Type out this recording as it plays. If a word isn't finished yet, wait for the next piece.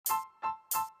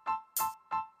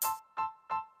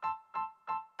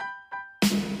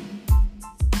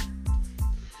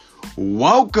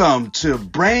Welcome to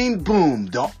Brain Boom,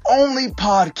 the only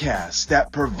podcast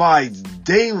that provides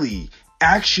daily,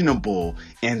 actionable,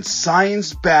 and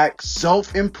science-backed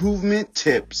self-improvement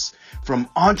tips from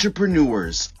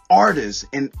entrepreneurs, artists,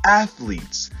 and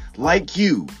athletes like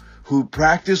you who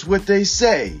practice what they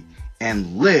say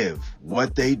and live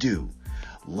what they do.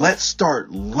 Let's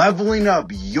start leveling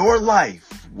up your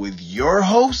life with your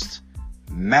host,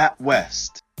 Matt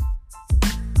West.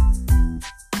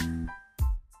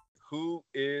 Who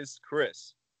is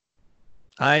Chris?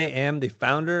 I am the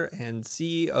founder and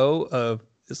CEO of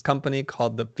this company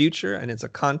called The Futur, and it's a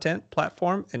content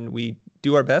platform, and we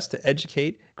do our best to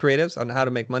educate creatives on how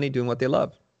to make money doing what they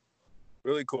love.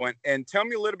 Really cool. And tell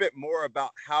me a little bit more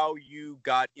about how you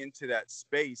got into that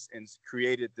space and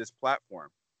created this platform.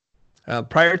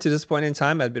 Prior to this point in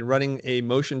time, I'd been running a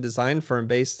motion design firm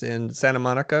based in Santa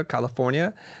Monica,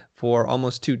 California for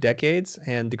almost 2 decades,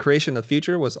 and the creation of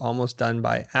Futur was almost done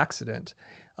by accident.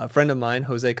 A friend of mine,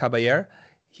 Jose Caballero,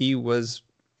 he was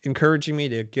encouraging me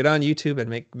to get on YouTube and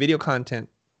make video content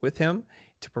with him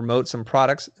to promote some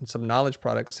products and some knowledge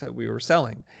products that we were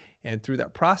selling. And through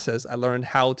that process, I learned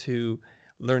how to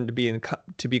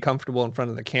be comfortable in front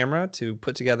of the camera, to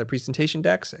put together presentation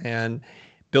decks, and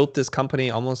built this company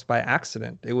almost by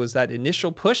accident. It was that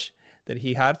initial push that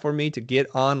he had for me to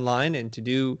get online and to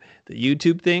do the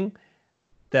YouTube thing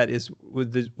that was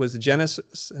the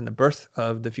genesis and the birth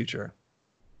of The Futur.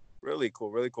 Really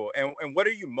cool, really cool. And what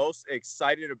are you most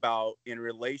excited about in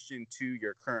relation to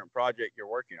your current project you're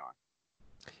working on?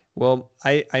 Well,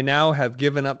 I now have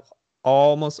given up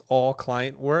almost all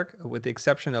client work with the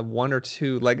exception of 1 or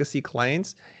 2 legacy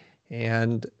clients.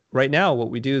 And right now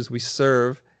what we do is we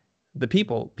serve the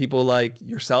people like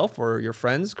yourself or your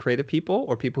friends, creative people,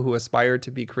 or people who aspire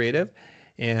to be creative.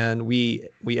 And we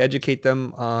educate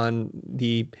them on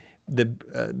the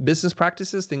business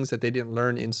practices, things that they didn't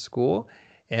learn in school.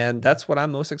 And that's what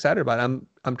I'm most excited about.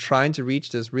 I'm trying to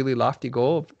reach this really lofty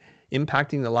goal of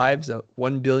impacting the lives of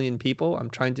 1 billion people. I'm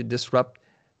trying to disrupt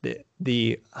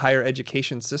the higher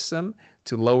education system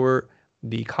to lower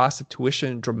the cost of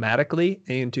tuition dramatically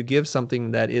and to give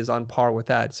something that is on par with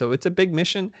that. So it's a big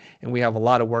mission, and we have a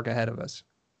lot of work ahead of us.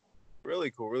 Really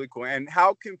cool, really cool. And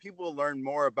how can people learn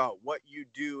more about what you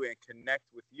do and connect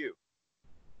with you?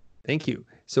 Thank you.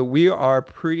 So we are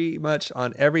pretty much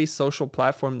on every social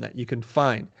platform that you can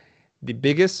find. The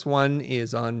biggest one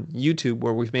is on YouTube,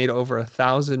 where we've made over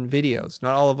 1,000 videos.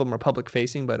 Not all of them are public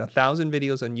facing, but 1,000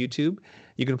 videos on YouTube.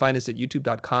 You can find us at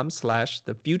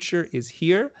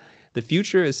youtube.com/thefuturishere. The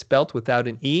Futur is spelt without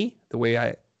an E. The way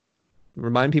I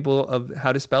remind people of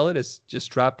how to spell it is just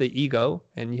drop the ego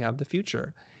and you have The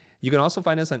Futur. You can also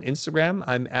find us on Instagram.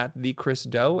 I'm at the Chris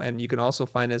Do, and you can also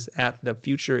find us at The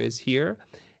Futur is Here.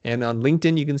 And on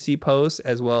LinkedIn, you can see posts,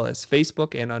 as well as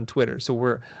Facebook and on Twitter. So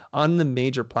we're on the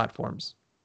major platforms.